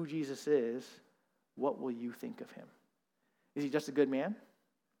who Jesus is, what will you think of him? Is he just a good man?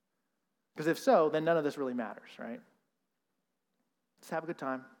 Because if so, then none of this really matters, right? Just have a good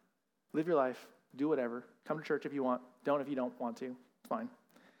time. Live your life. Do whatever. Come to church if you want. Don't if you don't want to. It's fine.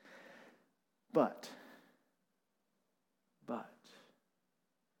 But,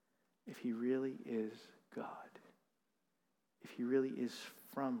 if he really is God, if he really is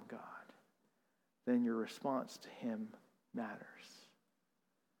from God, then your response to him matters.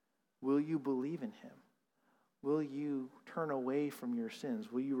 Will you believe in him? Will you turn away from your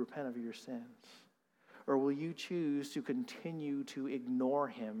sins? Will you repent of your sins? Or will you choose to continue to ignore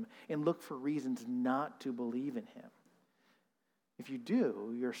him and look for reasons not to believe in him? If you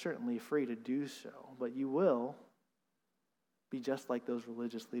do, you're certainly free to do so, but you will be just like those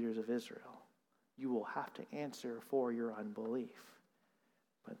religious leaders of Israel. You will have to answer for your unbelief.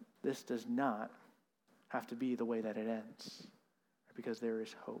 But this does not have to be the way that it ends, because there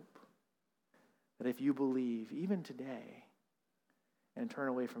is hope. That if you believe, even today, and turn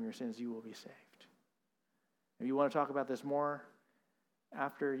away from your sins, you will be saved. If you want to talk about this more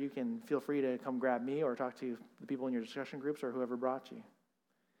after, you can feel free to come grab me or talk to the people in your discussion groups or whoever brought you.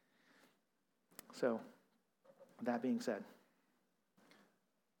 So, that being said,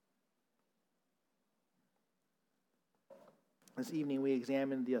 this evening we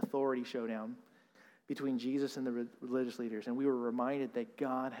examined the authority showdown between Jesus and the religious leaders, and we were reminded that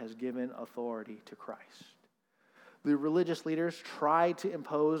God has given authority to Christ. The religious leaders tried to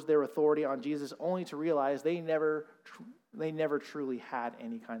impose their authority on Jesus only to realize they never truly had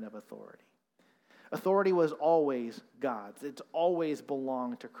any kind of authority. Authority was always God's. It's always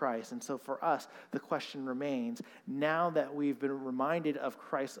belonged to Christ. And so for us, the question remains, now that we've been reminded of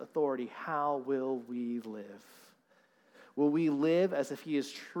Christ's authority, how will we live? Will we live as if he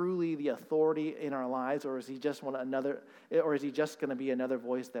is truly the authority in our lives, or is he just going to be another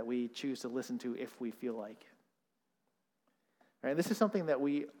voice that we choose to listen to if we feel like it? Right, this is something that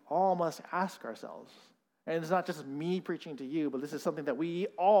we all must ask ourselves. And it's not just me preaching to you, but this is something that we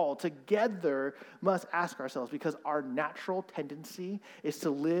all together must ask ourselves, because our natural tendency is to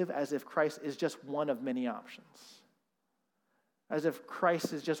live as if Christ is just one of many options. As if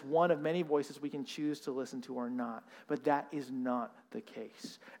Christ is just one of many voices we can choose to listen to or not. But that is not the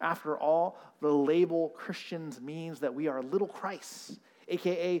case. After all, the label Christians means that we are little Christs,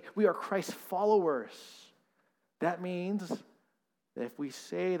 aka we are Christ followers. That means that if we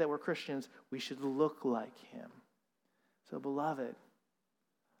say that we're Christians, we should look like him. So, beloved,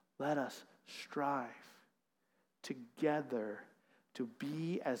 let us strive together to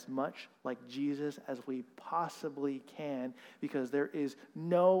be as much like Jesus as we possibly can, because there is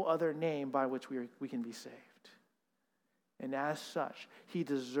no other name by which we can be saved. And as such, he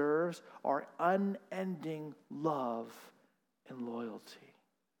deserves our unending love and loyalty.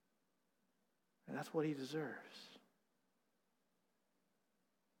 And that's what he deserves.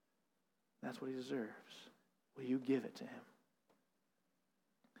 That's what he deserves. Will you give it to him?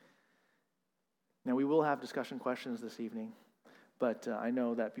 Now, we will have discussion questions this evening, but I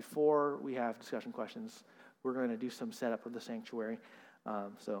know that before we have discussion questions, we're going to do some setup of the sanctuary.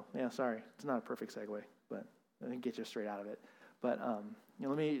 Sorry, it's not a perfect segue, but I can get you straight out of it. But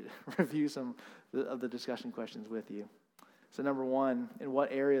let me review some of the discussion questions with you. So number one, in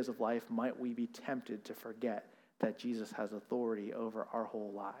what areas of life might we be tempted to forget that Jesus has authority over our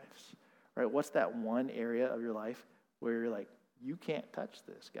whole lives? Right? What's that one area of your life where you're like, you can't touch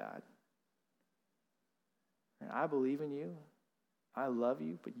this, God? I believe in you. I love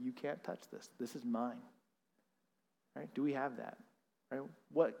you, but you can't touch this. This is mine. Right? Do we have that? Right?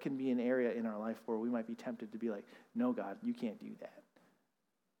 What can be an area in our life where we might be tempted to be like, no, God, you can't do that.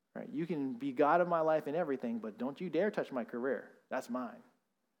 Right? You can be God of my life and everything, but don't you dare touch my career. That's mine.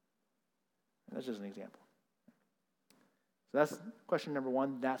 That's just an example. So that's question number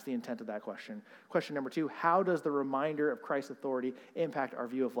one. That's the intent of that question. Question number two, how does the reminder of Christ's authority impact our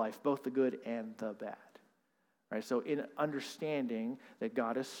view of life, both the good and the bad? Right? So in understanding that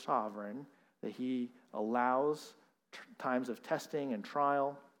God is sovereign, that he allows times of testing and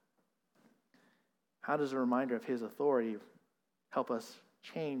trial, how does a reminder of his authority help us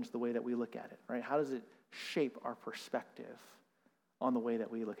change the way that we look at it? Right? How does it shape our perspective on the way that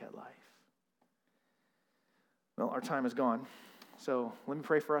we look at life? Well, our time is gone, so let me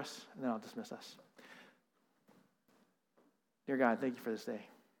pray for us, and then I'll dismiss us. Dear God, thank you for this day.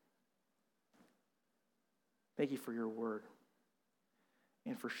 Thank you for your word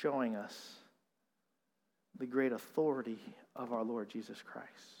and for showing us the great authority of our Lord Jesus Christ.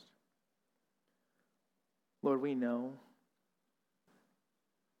 Lord, we know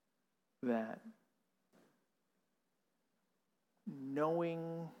that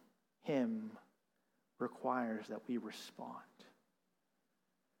knowing him requires that we respond.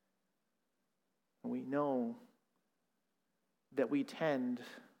 And we know that we tend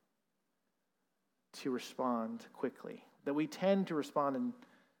to respond quickly, that we tend to respond in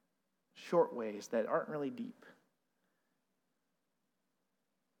short ways that aren't really deep,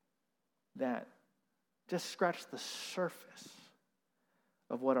 that just scratch the surface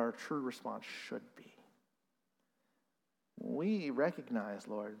of what our true response should be. We recognize,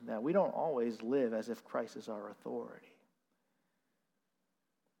 Lord, that we don't always live as if Christ is our authority.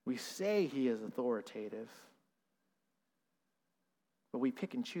 We say he is authoritative, but we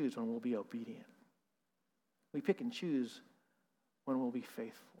pick and choose when we'll be obedient. We pick and choose when we'll be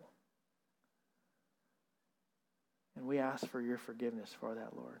faithful. And we ask for your forgiveness for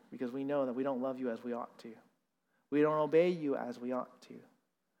that, Lord, because we know that we don't love you as we ought to. We don't obey you as we ought to.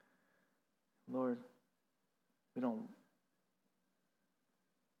 Lord, we don't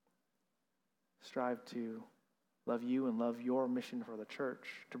strive to love you and love your mission for the church,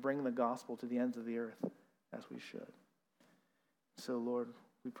 to bring the gospel to the ends of the earth as we should. So, Lord,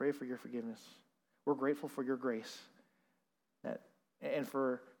 we pray for your forgiveness. We're grateful for your grace and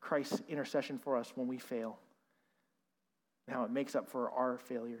for Christ's intercession for us when we fail, and how it makes up for our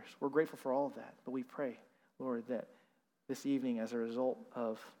failures. We're grateful for all of that, but we pray, Lord, that this evening, as a result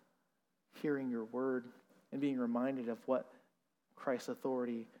of hearing your word and being reminded of what Christ's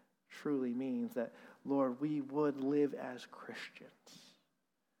authority truly means, that, Lord, we would live as Christians,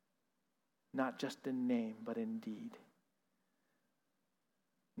 not just in name, but in deed.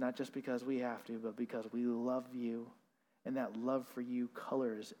 Not just because we have to, but because we love you, and that love for you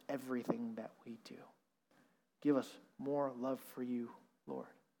colors everything that we do. Give us more love for you, Lord.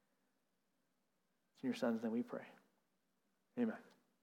 It's in your Son's name we pray. Amen.